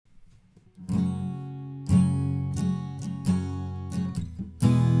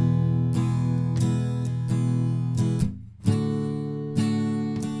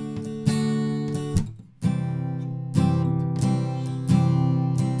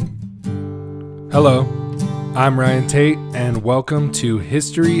Hello, I'm Ryan Tate, and welcome to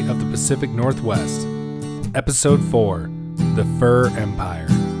History of the Pacific Northwest, Episode 4, The Fur Empire.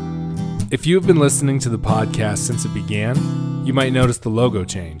 If you have been listening to the podcast since it began, you might notice the logo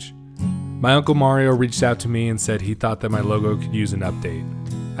change. My Uncle Mario reached out to me and said he thought that my logo could use an update.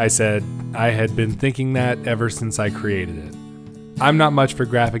 I said I had been thinking that ever since I created it. I'm not much for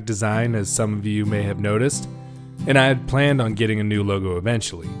graphic design, as some of you may have noticed, and I had planned on getting a new logo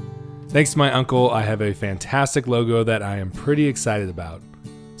eventually. Thanks to my uncle, I have a fantastic logo that I am pretty excited about.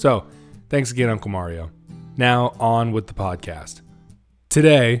 So, thanks again, Uncle Mario. Now, on with the podcast.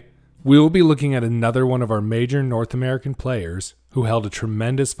 Today, we will be looking at another one of our major North American players who held a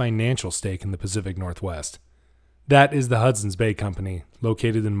tremendous financial stake in the Pacific Northwest. That is the Hudson's Bay Company,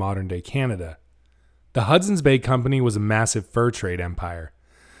 located in modern-day Canada. The Hudson's Bay Company was a massive fur trade empire.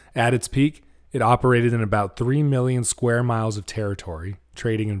 At its peak, it operated in about 3 million square miles of territory,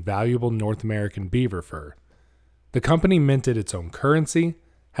 trading in valuable North American beaver fur. The company minted its own currency,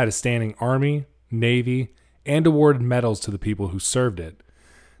 had a standing army, navy, and awarded medals to the people who served it.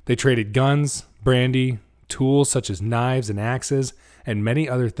 They traded guns, brandy, tools such as knives and axes, and many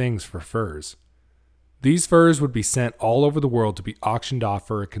other things for furs. These furs would be sent all over the world to be auctioned off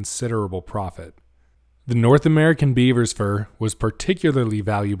for a considerable profit. The North American beaver's fur was particularly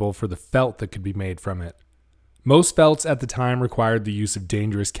valuable for the felt that could be made from it. Most felts at the time required the use of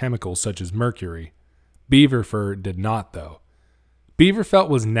dangerous chemicals such as mercury. Beaver fur did not, though. Beaver felt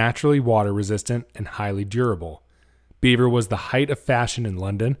was naturally water resistant and highly durable. Beaver was the height of fashion in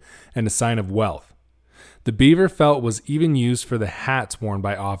London and a sign of wealth. The beaver felt was even used for the hats worn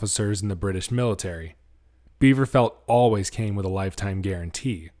by officers in the British military. Beaver felt always came with a lifetime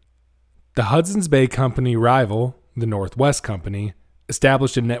guarantee. The Hudson's Bay Company rival, the Northwest Company,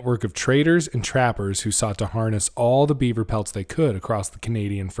 established a network of traders and trappers who sought to harness all the beaver pelts they could across the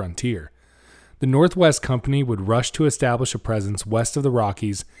Canadian frontier. The Northwest Company would rush to establish a presence west of the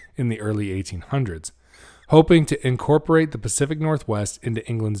Rockies in the early 1800s, hoping to incorporate the Pacific Northwest into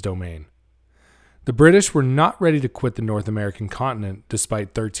England's domain. The British were not ready to quit the North American continent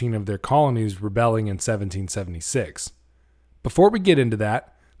despite 13 of their colonies rebelling in 1776. Before we get into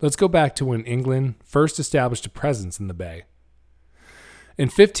that, let's go back to when England first established a presence in the bay. In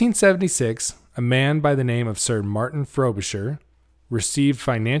 1576, a man by the name of Sir Martin Frobisher received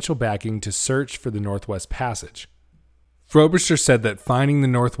financial backing to search for the Northwest Passage. Frobisher said that finding the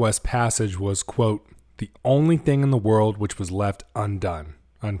Northwest Passage was, quote, the only thing in the world which was left undone,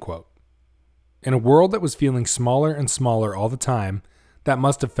 unquote. In a world that was feeling smaller and smaller all the time, that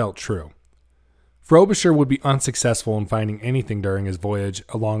must have felt true. Frobisher would be unsuccessful in finding anything during his voyage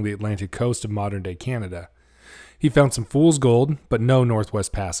along the Atlantic coast of modern-day Canada. He found some fool's gold, but no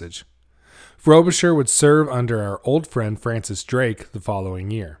Northwest Passage. Frobisher would serve under our old friend Francis Drake the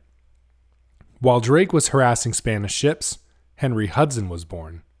following year. While Drake was harassing Spanish ships, Henry Hudson was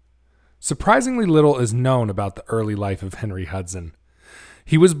born. Surprisingly little is known about the early life of Henry Hudson.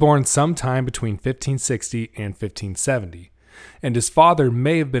 He was born sometime between 1560 and 1570, and his father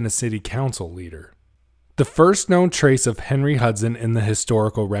may have been a city council leader. The first known trace of Henry Hudson in the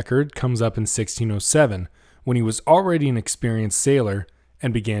historical record comes up in 1607, when he was already an experienced sailor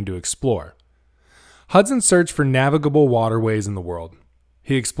and began to explore. Hudson searched for navigable waterways in the world.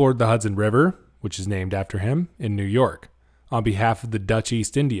 He explored the Hudson River, which is named after him, in New York, on behalf of the Dutch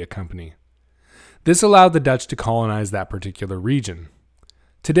East India Company. This allowed the Dutch to colonize that particular region.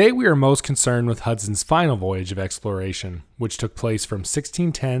 Today we are most concerned with Hudson's final voyage of exploration, which took place from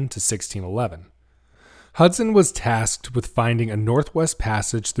 1610 to 1611. Hudson was tasked with finding a Northwest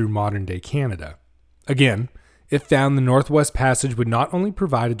Passage through modern-day Canada. Again, it found the Northwest Passage would not only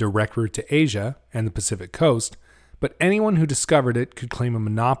provide a direct route to Asia and the Pacific coast, but anyone who discovered it could claim a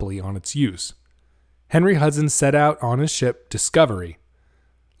monopoly on its use. Henry Hudson set out on his ship Discovery.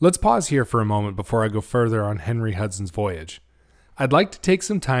 Let's pause here for a moment before I go further on Henry Hudson's voyage. I'd like to take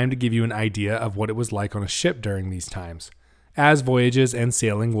some time to give you an idea of what it was like on a ship during these times, as voyages and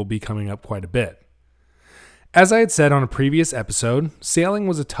sailing will be coming up quite a bit. As I had said on a previous episode, sailing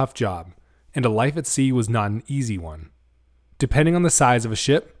was a tough job, and a life at sea was not an easy one. Depending on the size of a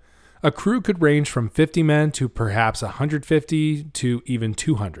ship, a crew could range from 50 men to perhaps 150 to even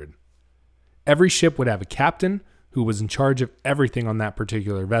 200. Every ship would have a captain who was in charge of everything on that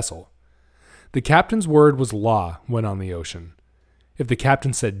particular vessel. The captain's word was law when on the ocean. If the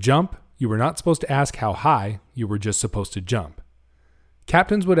captain said jump, you were not supposed to ask how high, you were just supposed to jump.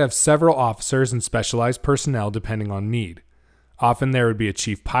 Captains would have several officers and specialized personnel depending on need. Often there would be a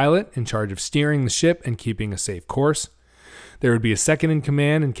chief pilot in charge of steering the ship and keeping a safe course. There would be a second in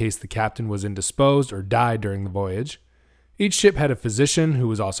command in case the captain was indisposed or died during the voyage. Each ship had a physician who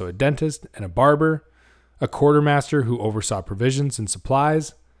was also a dentist and a barber, a quartermaster who oversaw provisions and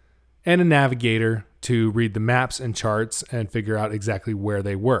supplies, and a navigator to read the maps and charts and figure out exactly where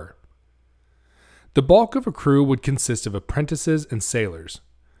they were. The bulk of a crew would consist of apprentices and sailors.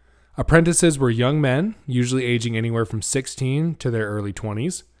 Apprentices were young men, usually aging anywhere from 16 to their early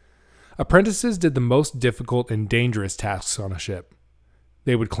 20s. Apprentices did the most difficult and dangerous tasks on a ship.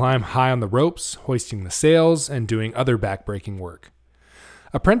 They would climb high on the ropes, hoisting the sails, and doing other backbreaking work.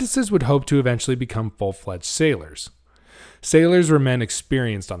 Apprentices would hope to eventually become full-fledged sailors. Sailors were men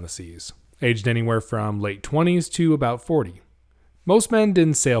experienced on the seas, aged anywhere from late 20s to about 40. Most men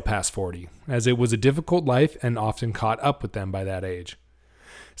didn't sail past 40, as it was a difficult life and often caught up with them by that age.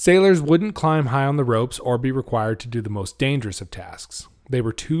 Sailors wouldn't climb high on the ropes or be required to do the most dangerous of tasks. They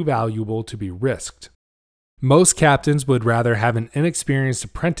were too valuable to be risked. Most captains would rather have an inexperienced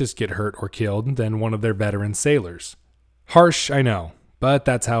apprentice get hurt or killed than one of their veteran sailors. Harsh, I know, but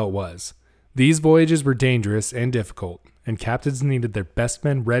that's how it was. These voyages were dangerous and difficult, and captains needed their best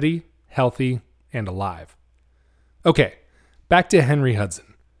men ready, healthy, and alive. Okay, back to Henry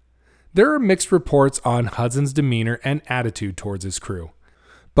Hudson. There are mixed reports on Hudson's demeanor and attitude towards his crew,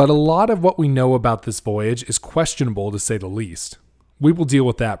 but a lot of what we know about this voyage is questionable to say the least. We will deal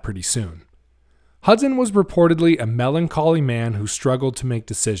with that pretty soon. Hudson was reportedly a melancholy man who struggled to make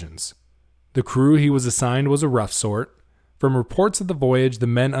decisions. The crew he was assigned was a rough sort. From reports of the voyage, the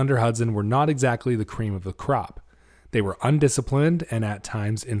men under Hudson were not exactly the cream of the crop. They were undisciplined and at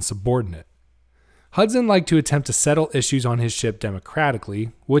times insubordinate. Hudson liked to attempt to settle issues on his ship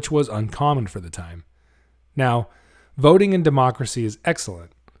democratically, which was uncommon for the time. Now, voting in democracy is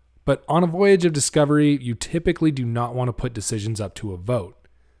excellent, but on a voyage of discovery, you typically do not want to put decisions up to a vote.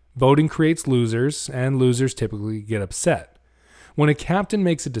 Voting creates losers, and losers typically get upset. When a captain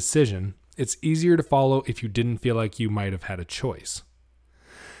makes a decision, it's easier to follow if you didn't feel like you might have had a choice.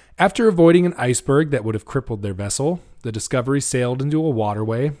 After avoiding an iceberg that would have crippled their vessel, the Discovery sailed into a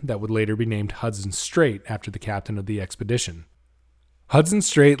waterway that would later be named Hudson Strait after the captain of the expedition. Hudson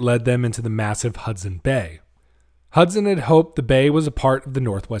Strait led them into the massive Hudson Bay. Hudson had hoped the bay was a part of the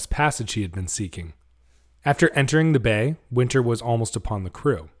Northwest Passage he had been seeking. After entering the bay, winter was almost upon the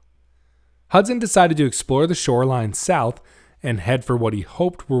crew. Hudson decided to explore the shoreline south and head for what he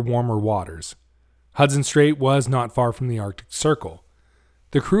hoped were warmer waters. Hudson Strait was not far from the Arctic Circle.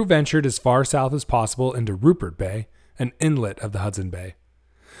 The crew ventured as far south as possible into Rupert Bay, an inlet of the Hudson Bay.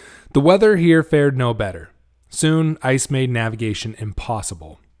 The weather here fared no better. Soon, ice made navigation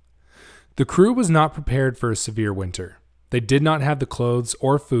impossible. The crew was not prepared for a severe winter. They did not have the clothes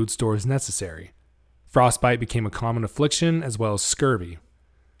or food stores necessary. Frostbite became a common affliction, as well as scurvy.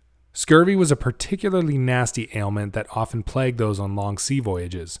 Scurvy was a particularly nasty ailment that often plagued those on long sea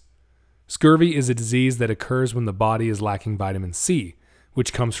voyages. Scurvy is a disease that occurs when the body is lacking vitamin C,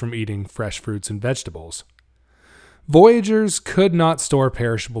 which comes from eating fresh fruits and vegetables. Voyagers could not store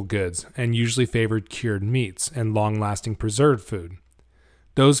perishable goods and usually favored cured meats and long-lasting preserved food.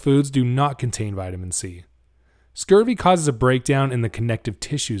 Those foods do not contain vitamin C. Scurvy causes a breakdown in the connective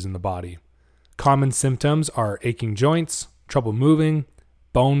tissues in the body. Common symptoms are aching joints, trouble moving,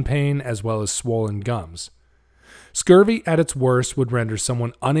 bone pain, as well as swollen gums. Scurvy at its worst would render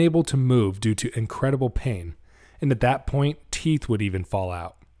someone unable to move due to incredible pain, and at that point, teeth would even fall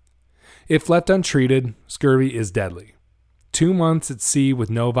out. If left untreated, scurvy is deadly. 2 months at sea with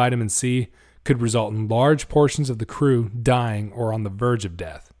no vitamin C could result in large portions of the crew dying or on the verge of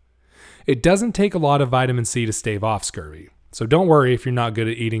death. It doesn't take a lot of vitamin C to stave off scurvy, so don't worry if you're not good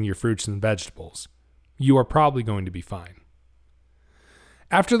at eating your fruits and vegetables. You are probably going to be fine.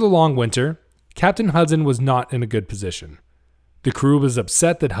 After the long winter, Captain Hudson was not in a good position. The crew was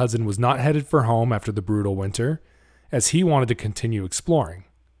upset that Hudson was not headed for home after the brutal winter, as he wanted to continue exploring.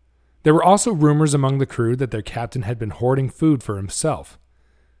 There were also rumors among the crew that their captain had been hoarding food for himself.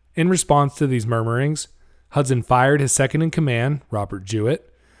 In response to these murmurings, Hudson fired his second-in-command, Robert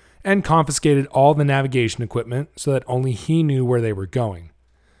Jewett, and confiscated all the navigation equipment so that only he knew where they were going.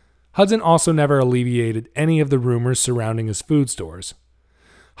 Hudson also never alleviated any of the rumors surrounding his food stores.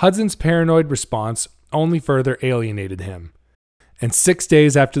 Hudson's paranoid response only further alienated him, and 6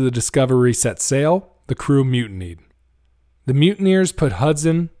 days after the Discovery set sail, the crew mutinied. The mutineers put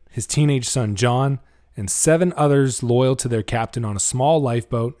Hudson, his teenage son John, and 7 others loyal to their captain on a small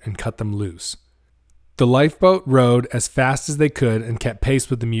lifeboat and cut them loose. The lifeboat rowed as fast as they could and kept pace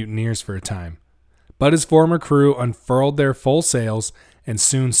with the mutineers for a time, but his former crew unfurled their full sails and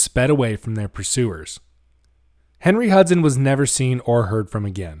soon sped away from their pursuers. Henry Hudson was never seen or heard from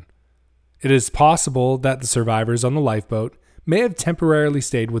again. It is possible that the survivors on the lifeboat may have temporarily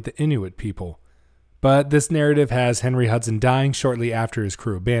stayed with the Inuit people, but this narrative has Henry Hudson dying shortly after his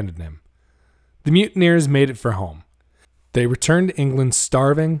crew abandoned him. The mutineers made it for home. They returned to England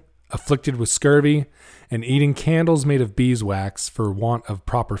starving, afflicted with scurvy, and eating candles made of beeswax for want of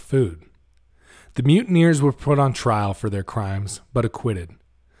proper food. The mutineers were put on trial for their crimes, but acquitted.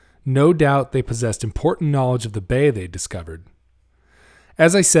 No doubt they possessed important knowledge of the bay they discovered.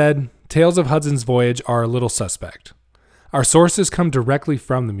 As I said, tales of Hudson's voyage are a little suspect. Our sources come directly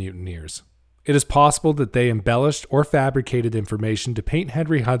from the mutineers. It is possible that they embellished or fabricated information to paint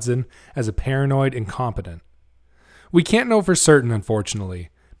Henry Hudson as a paranoid incompetent. We can't know for certain, unfortunately,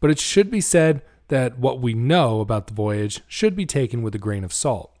 but it should be said that what we know about the voyage should be taken with a grain of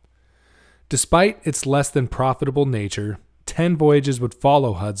salt. Despite its less than profitable nature, 10 voyages would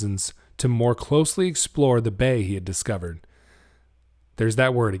follow Hudson's to more closely explore the bay he had discovered. There's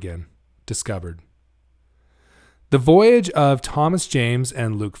that word again, discovered. The voyage of Thomas James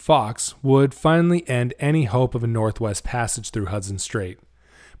and Luke Fox would finally end any hope of a northwest passage through Hudson Strait,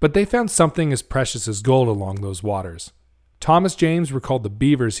 but they found something as precious as gold along those waters. Thomas James recalled the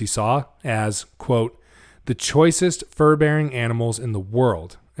beavers he saw as, quote, the choicest fur-bearing animals in the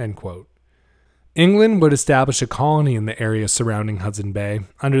world, end quote. England would establish a colony in the area surrounding Hudson Bay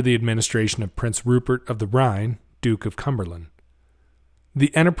under the administration of Prince Rupert of the Rhine, Duke of Cumberland.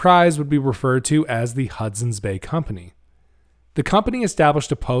 The enterprise would be referred to as the Hudson's Bay Company. The company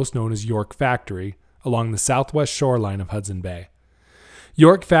established a post known as York Factory along the southwest shoreline of Hudson Bay.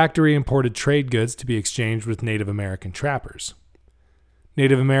 York Factory imported trade goods to be exchanged with Native American trappers.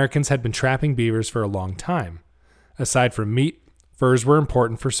 Native Americans had been trapping beavers for a long time. Aside from meat, furs were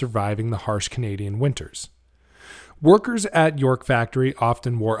important for surviving the harsh Canadian winters. Workers at York Factory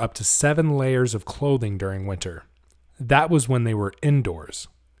often wore up to 7 layers of clothing during winter. That was when they were indoors.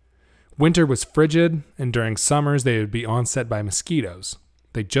 Winter was frigid, and during summers they would be onset by mosquitoes.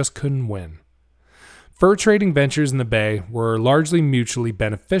 They just couldn't win. Fur trading ventures in the bay were largely mutually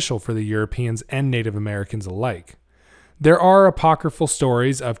beneficial for the Europeans and Native Americans alike. There are apocryphal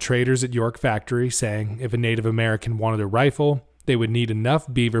stories of traders at York Factory saying if a Native American wanted a rifle, they would need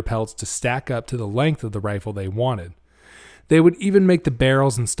enough beaver pelts to stack up to the length of the rifle they wanted. They would even make the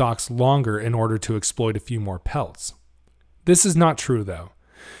barrels and stocks longer in order to exploit a few more pelts. This is not true, though.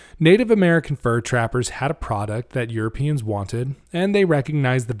 Native American fur trappers had a product that Europeans wanted, and they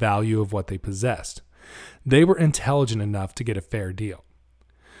recognized the value of what they possessed. They were intelligent enough to get a fair deal.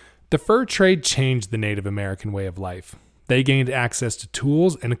 The fur trade changed the Native American way of life. They gained access to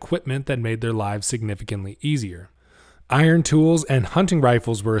tools and equipment that made their lives significantly easier. Iron tools and hunting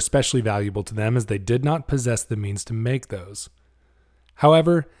rifles were especially valuable to them as they did not possess the means to make those.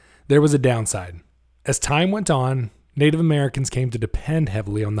 However, there was a downside. As time went on, Native Americans came to depend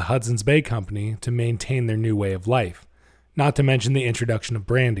heavily on the Hudson's Bay Company to maintain their new way of life, not to mention the introduction of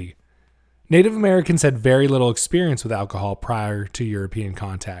brandy. Native Americans had very little experience with alcohol prior to European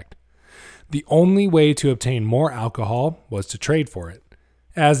contact. The only way to obtain more alcohol was to trade for it,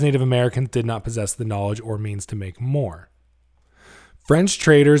 as Native Americans did not possess the knowledge or means to make more. French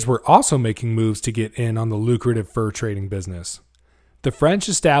traders were also making moves to get in on the lucrative fur trading business. The French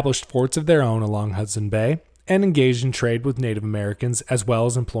established forts of their own along Hudson Bay and engaged in trade with Native Americans as well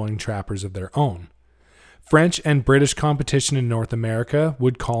as employing trappers of their own. French and British competition in North America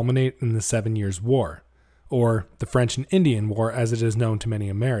would culminate in the 7 Years' War, or the French and Indian War as it is known to many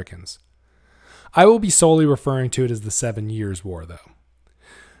Americans. I will be solely referring to it as the 7 Years' War, though.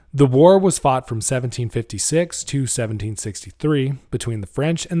 The war was fought from 1756 to 1763 between the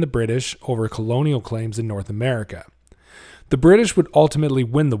French and the British over colonial claims in North America. The British would ultimately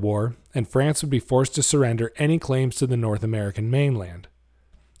win the war, and France would be forced to surrender any claims to the North American mainland.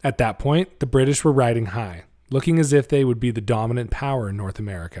 At that point, the British were riding high, looking as if they would be the dominant power in North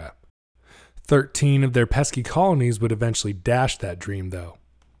America. 13 of their pesky colonies would eventually dash that dream, though.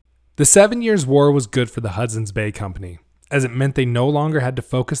 The 7 Years' War was good for the Hudson's Bay Company, as it meant they no longer had to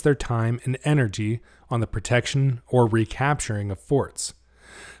focus their time and energy on the protection or recapturing of forts.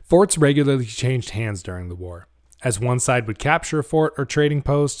 Forts regularly changed hands during the war, as one side would capture a fort or trading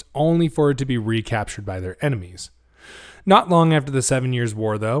post only for it to be recaptured by their enemies. Not long after the 7 Years'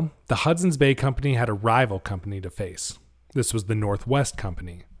 War, though, the Hudson's Bay Company had a rival company to face. This was the Northwest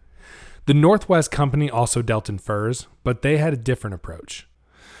Company. The Northwest Company also dealt in furs, but they had a different approach.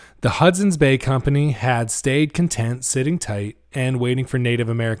 The Hudson's Bay Company had stayed content sitting tight and waiting for Native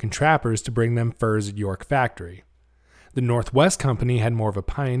American trappers to bring them furs at York Factory. The Northwest Company had more of a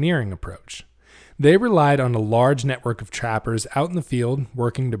pioneering approach. They relied on a large network of trappers out in the field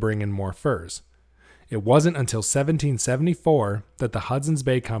working to bring in more furs. It wasn't until 1774 that the Hudson's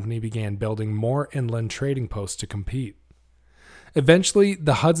Bay Company began building more inland trading posts to compete. Eventually,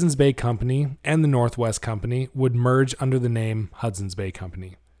 the Hudson's Bay Company and the Northwest Company would merge under the name Hudson's Bay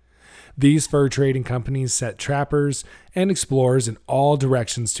Company. These fur trading companies set trappers and explorers in all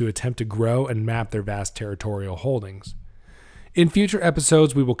directions to attempt to grow and map their vast territorial holdings. In future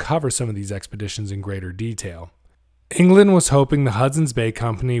episodes, we will cover some of these expeditions in greater detail. England was hoping the Hudson's Bay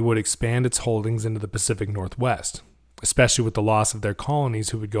Company would expand its holdings into the Pacific Northwest, especially with the loss of their colonies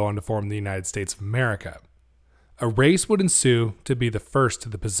who would go on to form the United States of America. A race would ensue to be the first to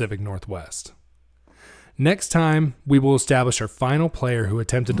the Pacific Northwest. Next time, we will establish our final player who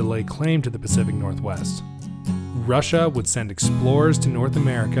attempted to lay claim to the Pacific Northwest. Russia would send explorers to North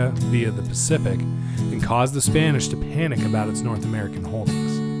America via the Pacific and cause the Spanish to panic about its North American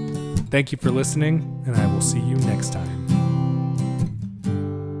holdings. Thank you for listening, and I will see you next time.